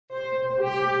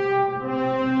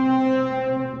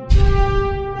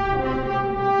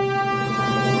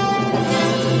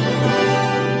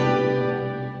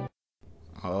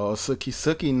Sookie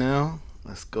Sookie now.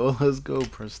 Let's go, let's go.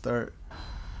 Press start.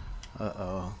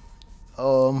 Uh-oh.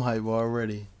 Oh, I'm hype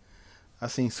already. I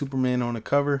seen Superman on the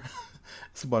cover.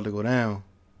 It's about to go down.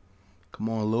 Come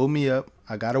on, load me up.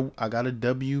 I got a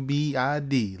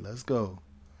WBID. Let's go.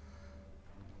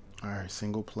 Alright,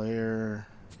 single player.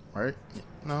 Right?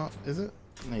 No, is it?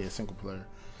 Yeah, single player.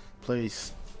 Play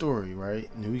story,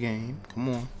 right? New game. Come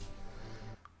on.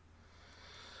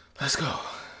 Let's go.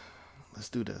 Let's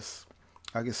do this.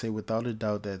 I can say without a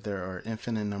doubt that there are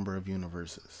infinite number of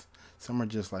universes. Some are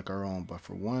just like our own, but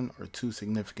for one or two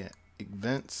significant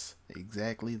events,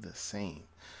 exactly the same.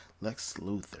 Lex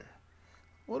Luthor.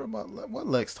 What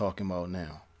Lex talking about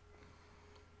now?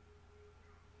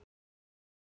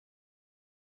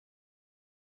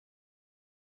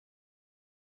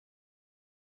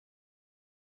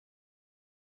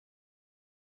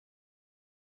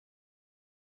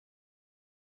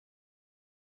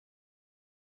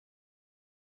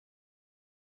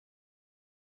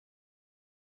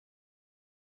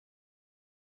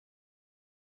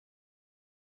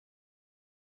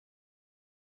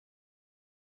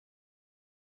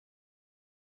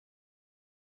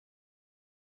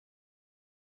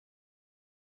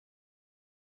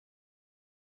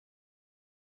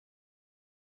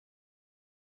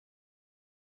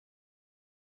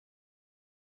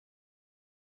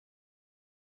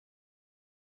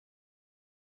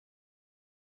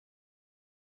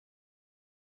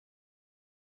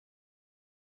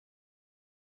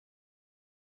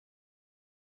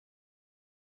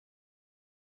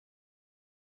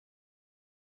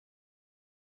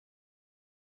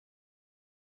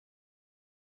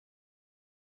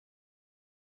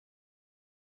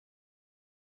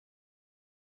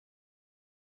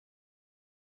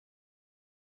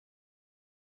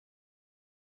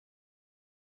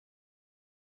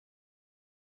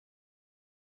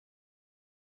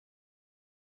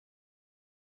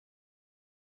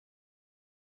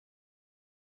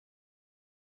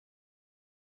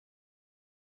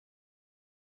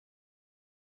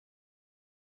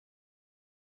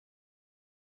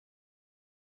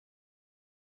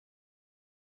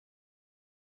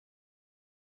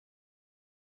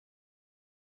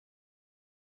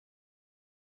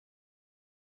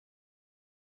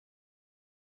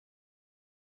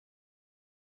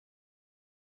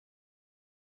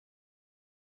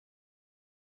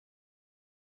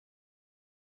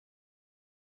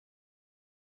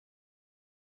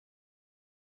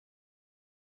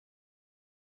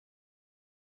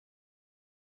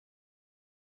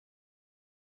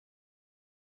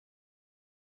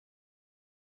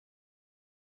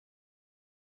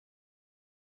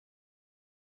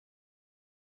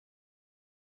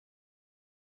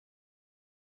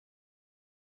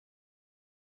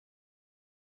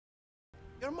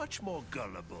 You're much more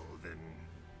gullible than...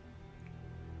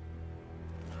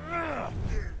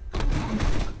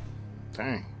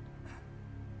 Dang.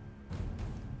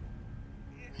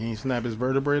 He ain't snap his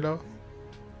vertebrae though?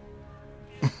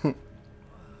 You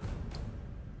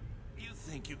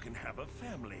think you can have a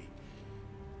family?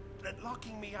 That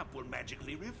locking me up will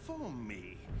magically reform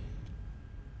me.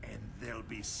 And they'll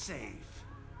be safe.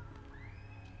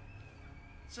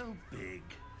 So big,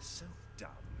 so dumb.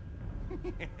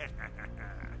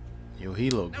 Yo, he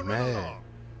look Now run mad. along,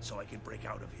 so I can break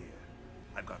out of here.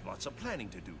 I've got lots of planning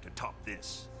to do to top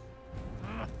this.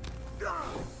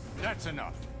 That's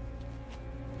enough.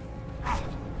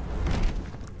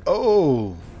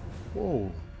 Oh,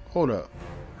 whoa, hold up.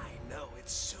 I know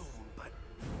it's soon, but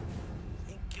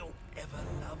think you'll ever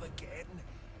love again?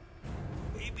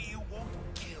 Maybe you won't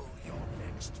kill your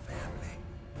next family.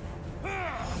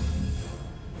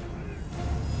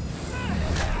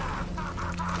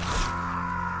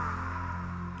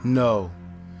 No,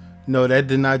 no, that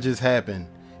did not just happen.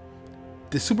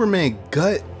 Did Superman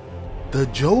gut the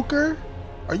Joker?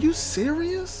 Are you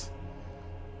serious?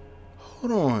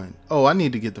 Hold on. Oh, I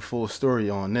need to get the full story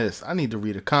on this. I need to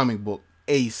read a comic book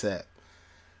ASAP.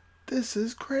 This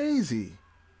is crazy.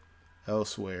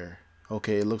 Elsewhere.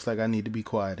 Okay, it looks like I need to be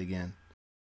quiet again.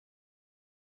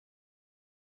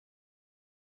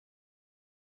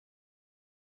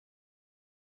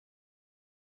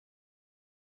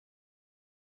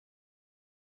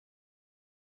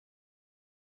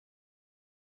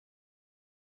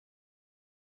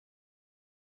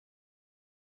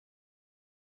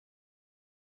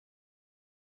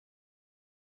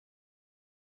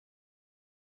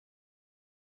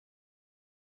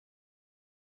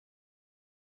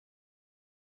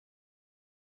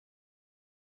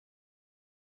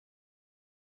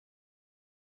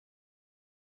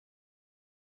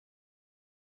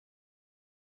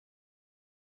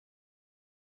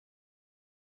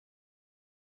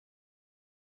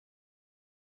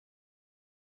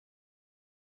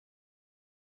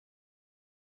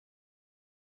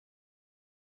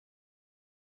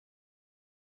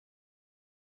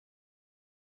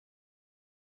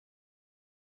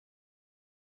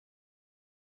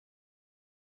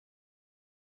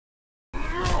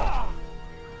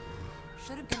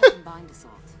 Should have been a combined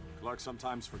assault. Clark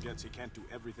sometimes forgets he can't do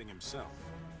everything himself.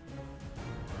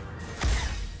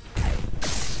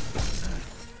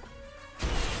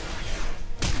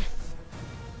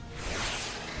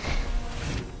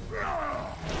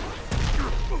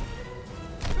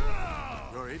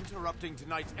 You're interrupting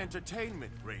tonight's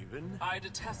entertainment, Raven. I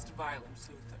detest violence,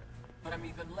 Luther, but I'm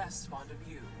even less fond of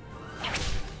you.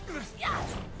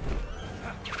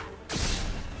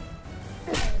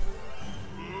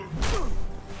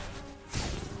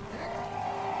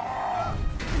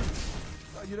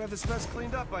 Thought you'd have this mess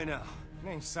cleaned up by now.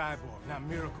 Name's Cyborg, not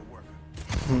Miracle Worker.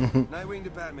 Nightwing to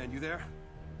Batman, you there?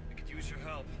 I could use your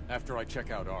help. After I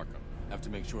check out Arkham, have to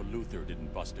make sure Luther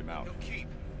didn't bust him out. No keep.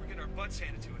 We're getting our butts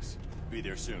handed to us. Be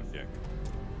there soon, Dick.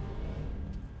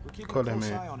 We're keeping Call a that close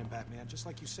man. eye on him, Batman, just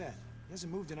like you said. He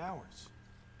hasn't moved in hours.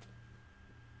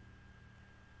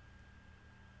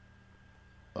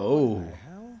 Oh, What the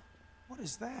hell? What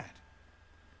is that?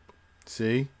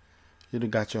 see? You'd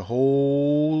have got your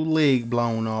whole leg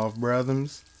blown off,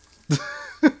 brothers.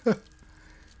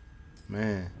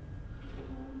 Man.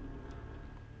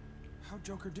 How'd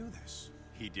Joker do this?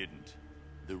 He didn't.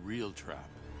 The real trap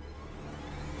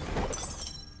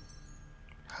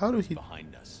How did he...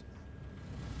 behind us.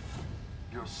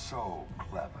 You're so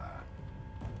clever.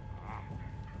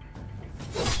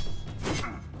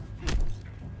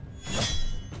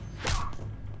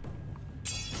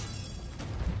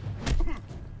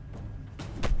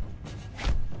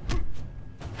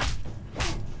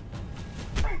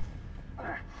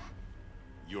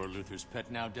 You're Luther's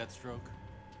pet now, Deathstroke?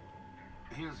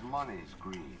 His money's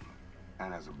green,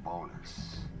 and as a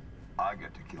bonus, I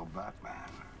get to kill Batman.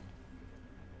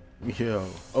 Yo.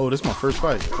 Oh, this is my first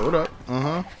fight. Hold up.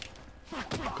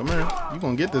 Come here. You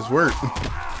gonna get this work.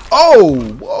 Oh!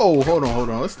 Whoa! Hold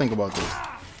on. Let's think about this.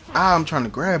 I'm trying to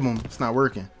grab him. It's not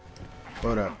working.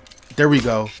 Hold up. There we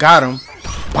go. Got him.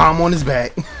 Bomb on his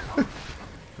back.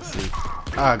 Let's see.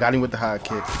 Got him with the high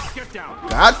kick.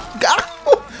 Got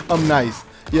him. I'm nice.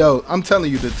 Yo, I'm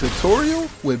telling you, the tutorial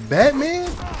with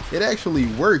Batman, it actually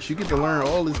works. You get to learn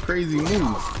all his crazy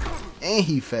moves. And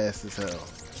he fast as hell.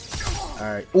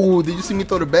 Alright. Ooh, did you see me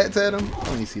throw the bats at him? I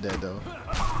didn't see that, though.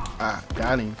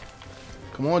 Got him.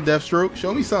 Come on, Deathstroke.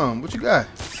 Show me some. What you got?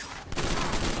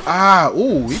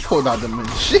 Ooh, he pulled out the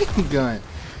machine gun.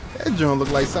 That joint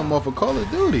looked like something off of Call of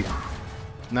Duty.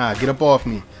 Nah, get up off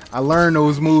me. I learned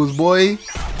those moves, boy.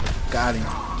 Got him.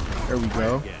 There we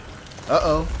go.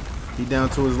 Uh-oh. He down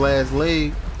to his last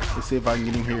leg. Let's see if I can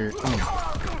get him here.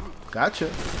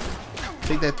 Gotcha.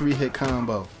 Take that 3-hit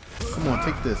combo. Come on,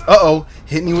 take this. Uh-oh.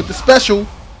 Hit me with the special.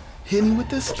 Hit me with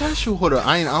the special. Hold on.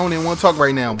 I don't even want to talk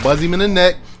right now. Buzz him in the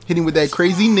neck. Hit him with that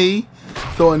crazy knee.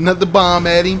 Throw another bomb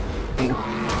at him. And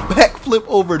backflip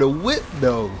over the whip,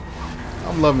 though.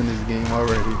 I'm loving this game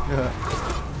already.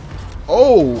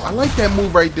 Oh, I like that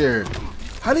move right there.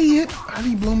 How did he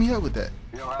blow me up with that?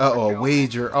 Uh-oh,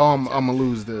 wager. Oh, I'm gonna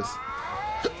lose this.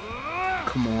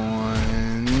 Come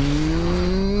on.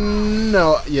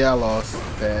 No, yeah, I lost.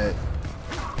 Bad.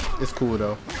 It's cool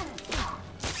though.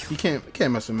 You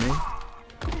can't mess with me.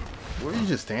 Were you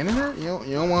just standing there? You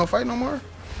don't want to fight no more?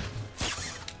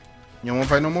 You don't want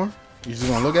to fight no more? You just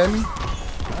gonna look at me?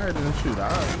 All right, then shoot. All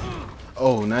right.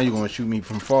 Oh, now you're gonna shoot me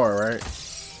from far, right?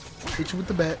 Hit you with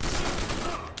the bats.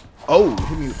 Oh,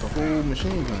 hit me with the whole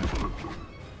machine gun.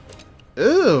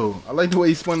 Ew, I like the way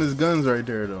he spun his guns right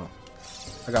there, though.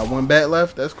 I got one bat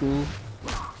left. That's cool.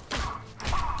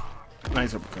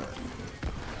 Nice uppercut.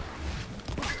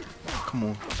 Come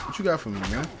on. What you got for me,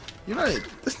 man? You're not...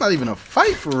 It's not even a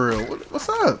fight for real. What's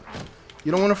up?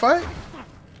 You don't want to fight?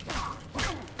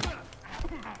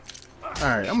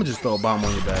 Alright, I'm going to just throw a bomb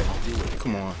on your back.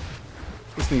 Come on.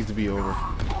 This needs to be over.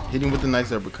 Hit him with a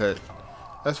nice uppercut.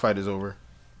 That fight is over.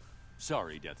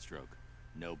 Sorry, Deathstroke.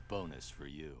 No bonus for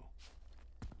you.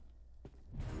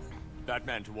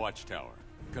 Batman to Watchtower.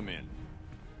 Come in.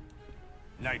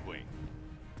 Nightwing.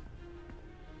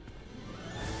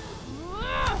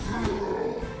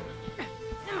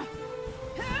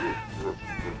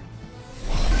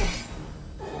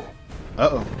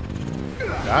 Uh-oh.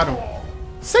 Got him.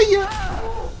 See ya!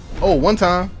 Oh, one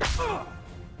time.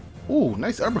 Ooh,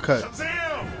 nice uppercut.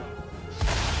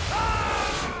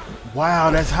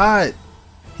 Wow, that's hot.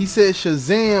 He said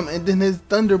Shazam, and then his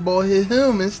Thunderbolt hit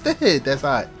him instead. That's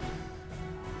hot.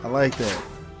 I like that.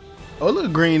 Oh,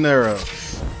 look, Green Arrow.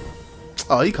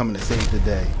 Oh, he coming to save the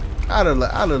day. I'd have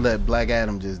let Black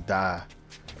Adam just die.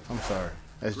 I'm sorry.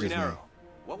 That's Green just me. Arrow.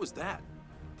 What was that?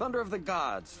 Thunder of the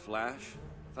gods, Flash.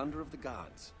 Thunder of the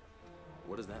gods.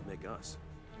 What does that make us?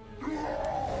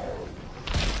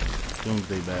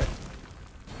 Doomsday back.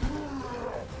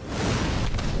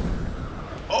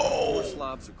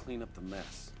 mobs or clean up the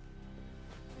mess?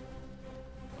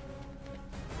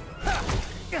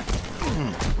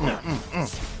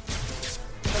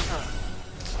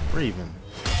 Raven.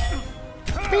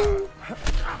 Bing.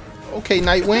 Okay,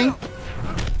 Nightwing.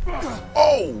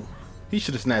 Oh! He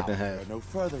should have snapped in half. No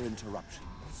further interruptions.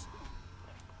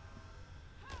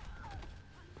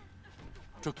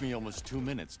 Took me almost 2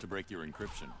 minutes to break your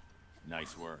encryption.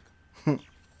 Nice work.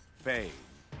 Fade.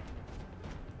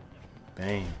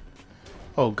 Bang.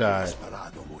 Oh, God.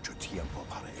 Esperado mucho tiempo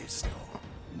para esto.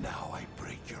 Now I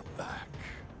break your back.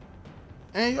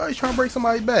 And you always trying to break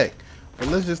somebody's back. But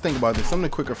let's just think about this. I'm the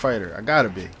quicker fighter. I gotta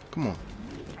be. Come on.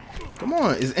 Come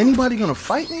on. Is anybody gonna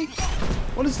fight me?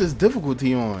 What is this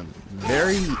difficulty on?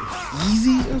 Very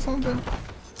easy or something?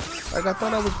 Like, I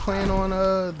thought I was playing on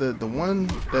the one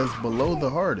that's below the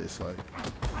hardest. Like,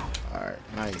 alright,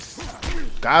 nice.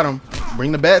 Got him.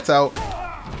 Bring the bats out.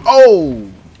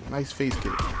 Oh! Nice face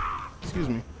kick. Excuse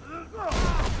me.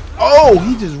 Oh!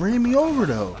 He just ran me over,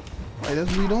 though. Like, that's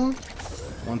what we doing?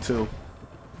 1, 2.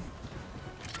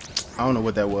 I don't know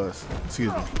what that was.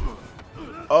 Excuse me.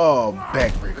 Oh,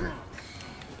 backbreaker.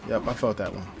 Yep, I felt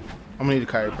that one. I'm gonna need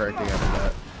a chiropractic after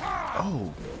that.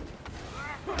 Oh.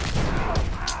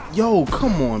 Yo,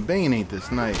 come on. Bane ain't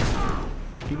this nice.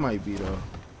 He might be, though.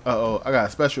 Uh-oh. I got a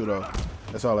special, though.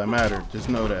 That's all that mattered. Just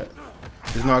know that.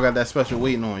 Just know I got that special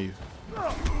waiting on you.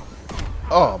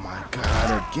 Oh, my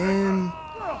God. Again.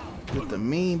 With the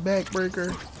mean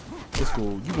backbreaker. It's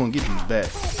cool. You gonna get these back.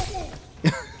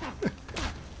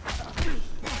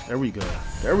 There we go.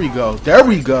 There we go. There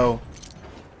we go.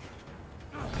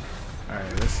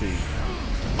 Alright, let's see.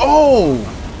 Oh!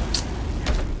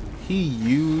 He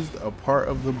used a part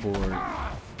of the board.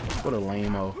 What a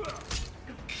lame-o.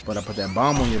 But I put that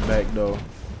bomb on your back, though.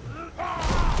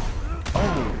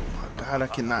 Oh, my God. I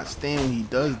cannot stand when he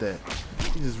does that.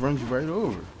 He just runs you right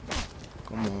over.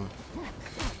 Come on.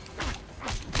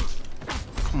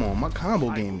 Come on. My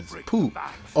combo game is poop.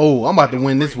 Oh, I'm about to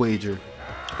win this wager.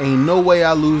 Ain't no way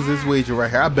I lose this wager right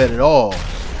here. I bet it all.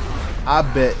 I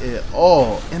bet it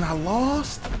all. And I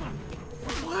lost?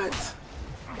 What?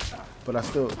 But I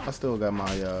still got my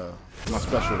my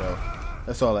special though.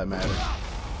 That's all that matters.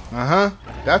 Uh-huh.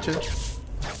 Gotcha.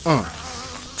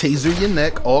 Taser your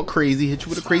neck, all crazy, hit you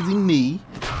with a crazy knee,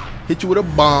 hit you with a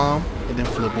bomb, and then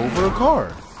flip over a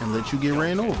car and let you get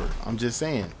ran over. I'm just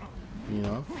saying. You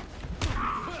know?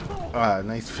 Ah,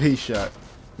 nice face shot.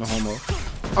 No homo.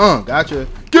 Gotcha.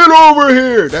 Get over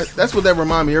here! That's what that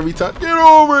remind me every time. Get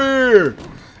over here!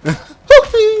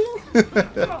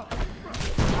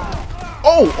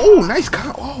 Oh, nice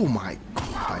oh my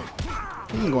God.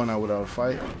 He ain't going out without a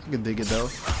fight. I can dig it though.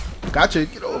 Gotcha,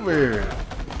 get over here.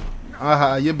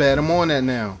 Aha, you're bad. I'm on that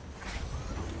now.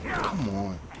 Come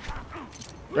on.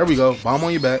 There we go. Bomb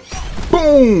on your back.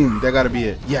 Boom! That gotta be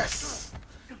it. Yes.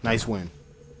 Nice win.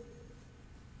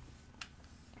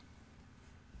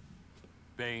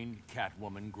 Bane,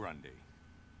 Catwoman, Grundy.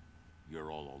 You're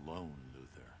all alone,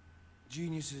 Luther.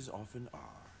 Geniuses often are.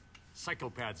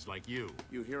 Psychopaths like you.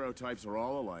 You hero types are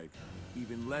all alike.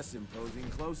 Even less imposing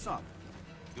close up.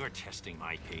 You're testing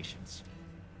my patience.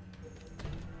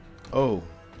 Oh,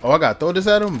 I gotta throw this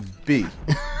at him? B.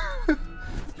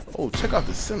 Oh, check out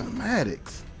the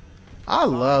cinematics. I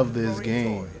love this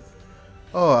game.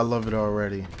 Oh, I love it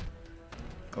already.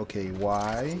 Okay,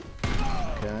 Y.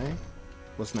 Okay.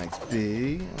 What's next?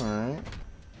 B. Alright.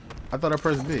 I thought I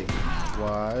pressed B.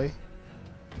 Y.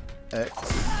 X.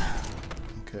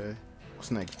 Okay.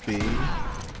 What's next? B.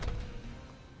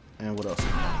 And what else?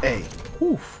 A.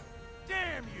 Oof.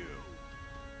 Damn you!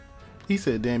 He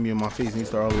said damn you in my face and he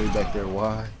started all the way back there.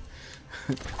 Y.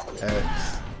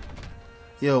 X.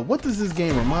 Yo, what does this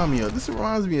game remind me of? This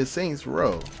reminds me of Saints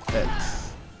Row.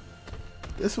 X.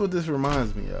 This is what this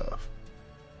reminds me of.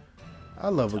 I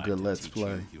love a good Let's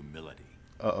Play.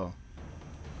 Uh-oh.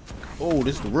 Oh,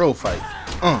 this is the real fight.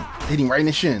 Hit him right in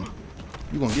the shin.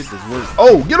 You gonna get this work.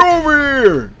 Oh, get over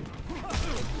here!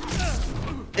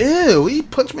 Ew, he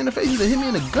punched me in the face. He hit me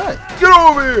in the gut. Get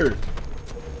over here!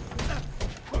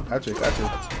 Gotcha, gotcha.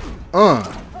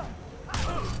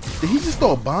 Did he just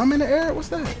throw a bomb in the air? What's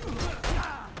that?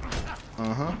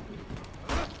 Uh-huh.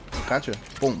 Gotcha.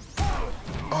 Boom.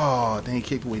 Oh, then he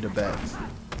kicked away the bats.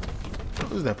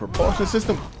 What is that, propulsion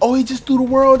system? Oh, he just threw the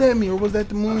world at me, or was that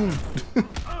the moon?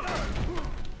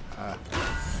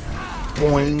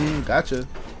 Boing. Gotcha.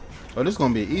 Oh, this is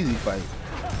gonna be an easy fight.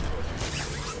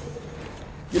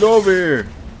 Get over here.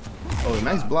 Oh,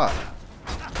 nice block.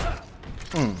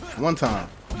 One time.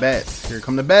 Bats. Here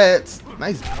come the bats.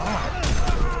 Nice block.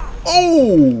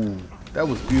 Oh, that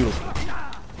was beautiful.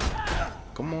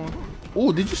 Come on.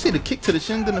 Oh, did you see the kick to the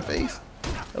shin in the face?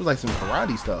 That was like some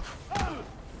karate stuff.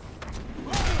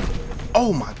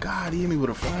 Oh my god, he hit me with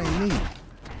a flying knee.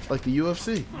 Like the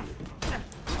UFC.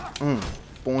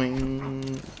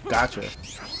 Boing. Gotcha.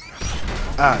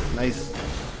 Ah, nice.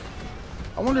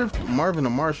 I wonder if Marvin the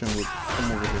Martian would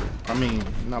come over here. I mean,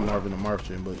 not Marvin the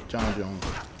Martian, but John Jones.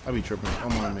 I be tripping.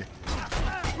 Come on me.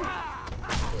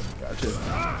 Gotcha.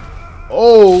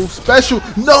 Oh, special.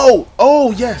 No.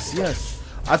 Oh, yes, yes.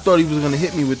 I thought he was going to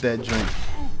hit me with that joint.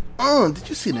 Did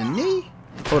you see the knee?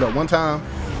 Hold up. One time.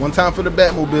 One time for the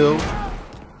Batmobile.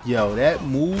 Yo, that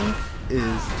move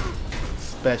is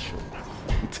special.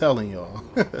 I'm telling y'all.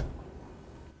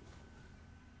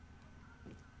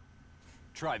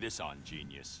 Try this on,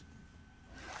 genius.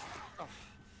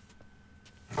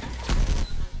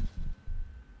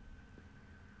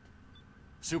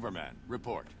 Superman,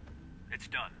 report. It's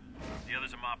done. The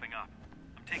others are mopping up.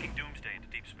 I'm taking Doomsday into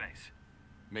deep space.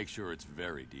 Make sure it's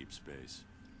very deep space.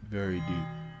 Very deep.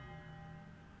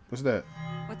 What's that?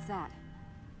 What's that?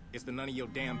 It's the none of your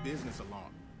damn business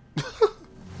alarm.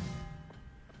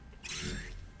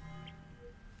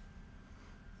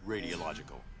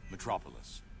 Radiological,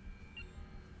 Metropolis.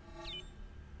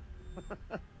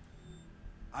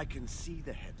 I can see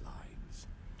the headlines.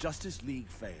 Justice League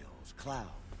fails. Cloud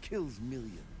kills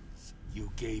millions. You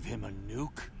gave him a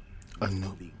nuke? A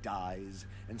nuke. League dies,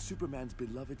 and Superman's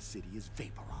beloved city is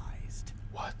vaporized.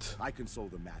 What? I console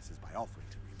the masses by offering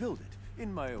to rebuild it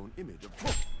in my own image of...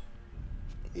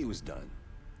 He was done.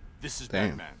 This is Damn.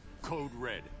 Batman. Code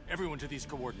Red. Everyone to these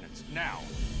coordinates, now.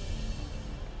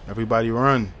 Everybody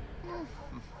run.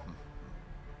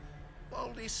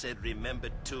 Baldy said remember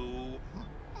to...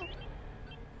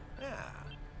 Ah,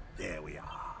 there we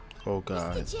are. Oh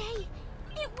god. Mr. J,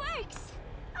 it works.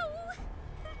 Oh.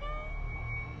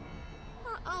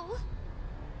 Uh-oh.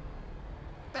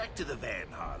 Back to the van,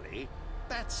 Harley.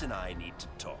 Bats and I need to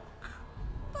talk.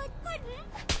 But...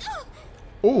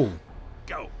 Oh.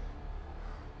 Go.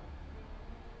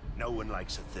 No one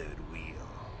likes a third wheel.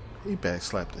 He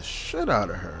backslapped the shit out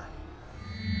of her.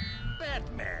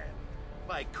 Batman.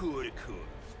 My coup de coeur.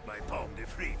 My pomme de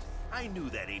frite. I knew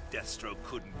that ape Deathstroke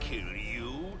couldn't kill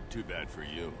you. Too bad for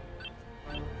you.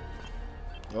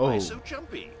 Oh. Why so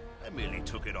jumpy? I merely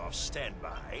took it off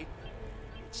standby.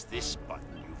 It's this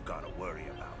button you've got to worry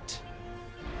about.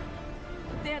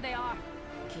 There they are.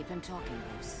 Keep him talking,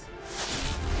 Bruce.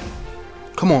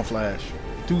 Come on, Flash.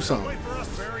 Do something. Wait for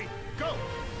us, Barry. Go!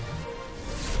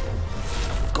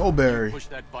 Go, Barry. Push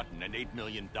that button and 8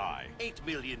 million die. 8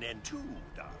 million and 2,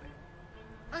 darling.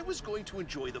 I was going to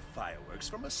enjoy the fireworks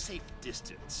from a safe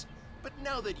distance. But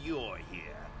now that you're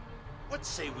here, let's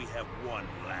say we have one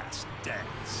last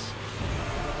dance.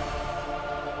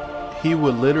 He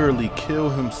would literally kill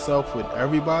himself with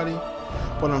everybody.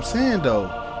 But I'm saying though,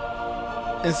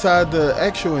 inside the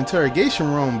actual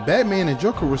interrogation room, Batman and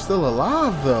Joker were still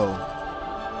alive though.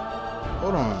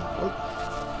 Hold on.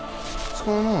 What's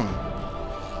going on?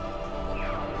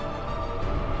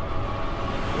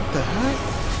 What the heck?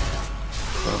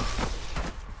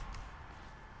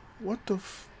 What the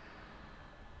f...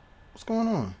 What's going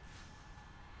on?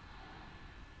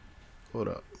 Hold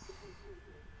up.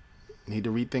 Need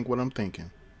to rethink what I'm thinking.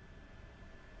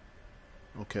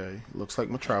 Okay, looks like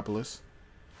Metropolis.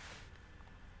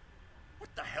 What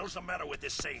the hell's the matter with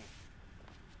this thing?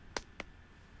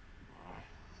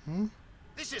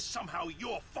 This is somehow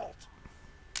your fault.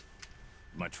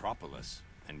 Metropolis,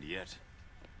 and yet...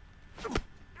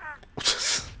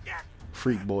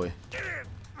 Freak boy.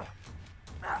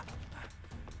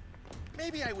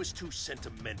 Maybe I was too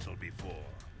sentimental before.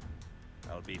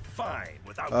 I'll be fine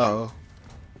without Uh-oh.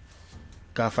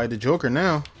 Gotta fight the Joker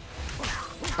now.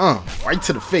 Right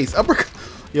to the face. Uppercut.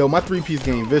 Yo, my three-piece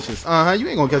game vicious. You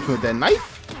ain't gonna catch me with that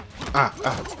knife.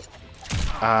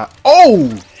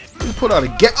 Oh! You put out a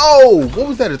get. Oh! What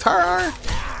was that, a tire iron?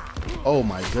 Oh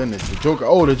my goodness. The Joker.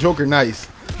 Oh, the Joker nice.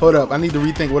 Hold up. I need to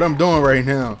rethink what I'm doing right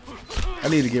now. I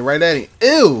need to get right at it.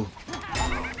 Ew!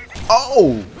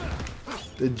 Oh!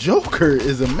 The Joker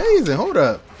is amazing. Hold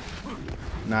up.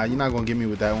 Nah, you're not gonna get me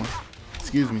with that one.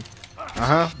 Excuse me.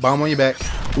 Bomb on your back.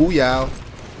 Ooh, yow.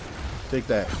 Take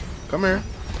that. Come here.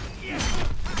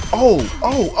 Oh,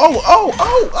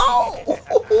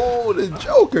 the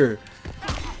Joker.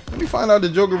 Let me find out the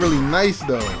Joker really nice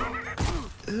though.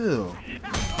 Ew.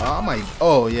 I might.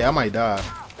 Oh yeah, I might die.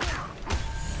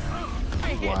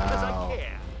 Wow.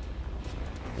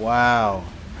 Wow.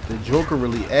 The Joker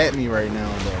really at me right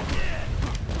now though.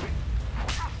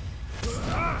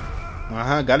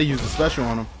 Gotta use the special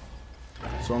on him.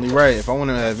 It's only right if I want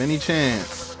to have any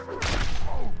chance.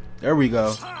 There we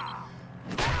go.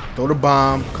 Throw the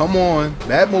bomb. Come on.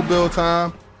 Batmobile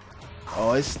time.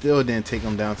 Oh, it still didn't take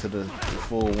him down to the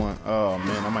full one. Oh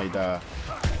man, I might die.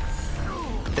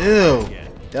 Ew.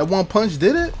 That one punch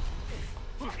did it?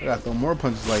 I gotta throw more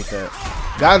punches like that.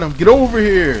 Got him. Get over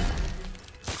here.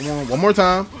 Come on, one more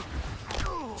time.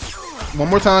 One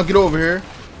more time. Get over here.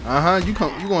 You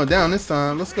going down this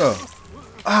time. Let's go.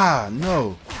 Ah,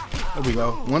 no. There we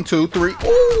go. 1, 2, 3.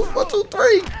 Ooh, 1, 2,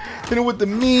 3. Hit it with the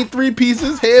mean 3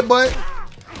 pieces. Headbutt.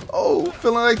 Oh,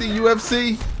 feeling like the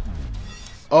UFC.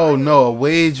 Oh no, a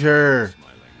wager.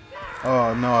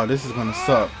 Oh no, this is gonna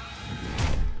suck.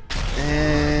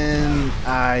 And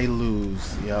I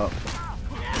lose. Yup.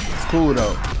 It's cool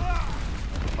though.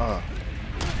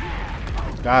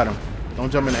 Got him.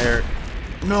 Don't jump in the air.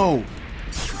 No.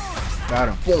 Got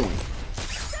him. Boom.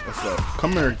 Let's go.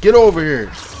 Come here. Get over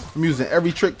here. I'm using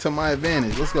every trick to my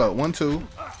advantage. Let's go. 1, 2.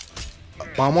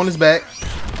 Bomb on his back.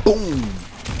 Boom.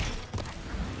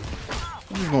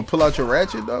 You just gonna pull out your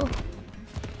ratchet though?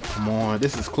 Come on.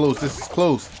 This is close. This is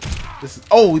close. This is.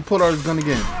 Oh, he pulled out his gun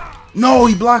again. No,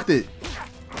 he blocked it.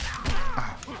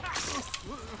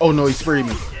 Oh no, he sprayed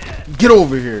me. Get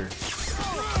over here.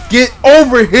 Get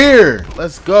over here.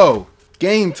 Let's go.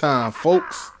 Game time,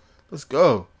 folks. Let's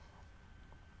go.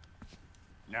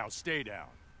 Now stay down.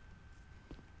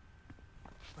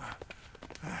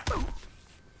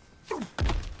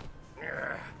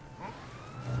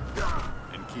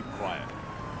 And keep quiet.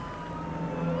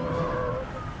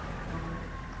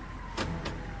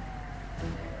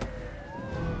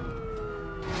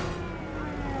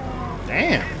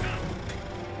 Damn.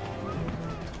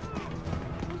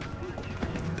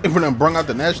 If we done brung out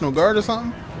the National Guard or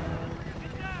something?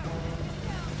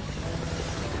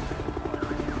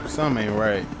 Something ain't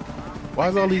right. Why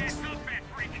is all these...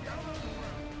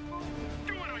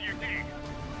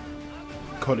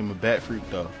 Called him a bat freak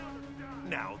though.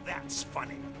 Now that's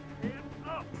funny.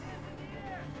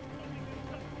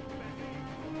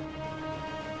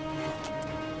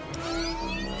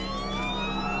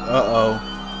 Uh-oh.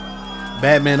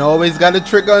 Batman always got a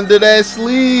trick under that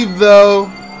sleeve though.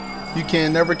 You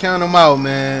can't never count him out,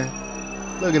 man.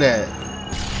 Look at that.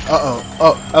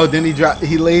 Uh-oh. Oh, then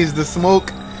he lays the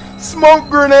smoke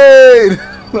grenade.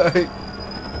 Like,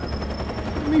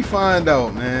 let me find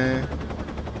out, man.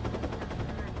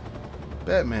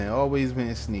 Batman always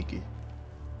been sneaky.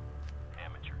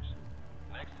 Amateurs.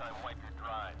 Next time, wipe your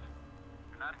drive.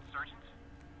 You're not insurgents,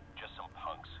 just some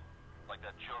punks. Like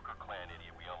that Joker clan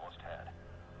idiot we almost had.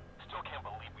 Still can't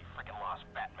believe we freaking lost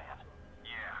Batman.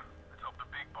 Yeah, let's hope the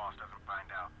big boss doesn't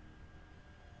find out.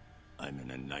 I'm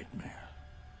in a nightmare.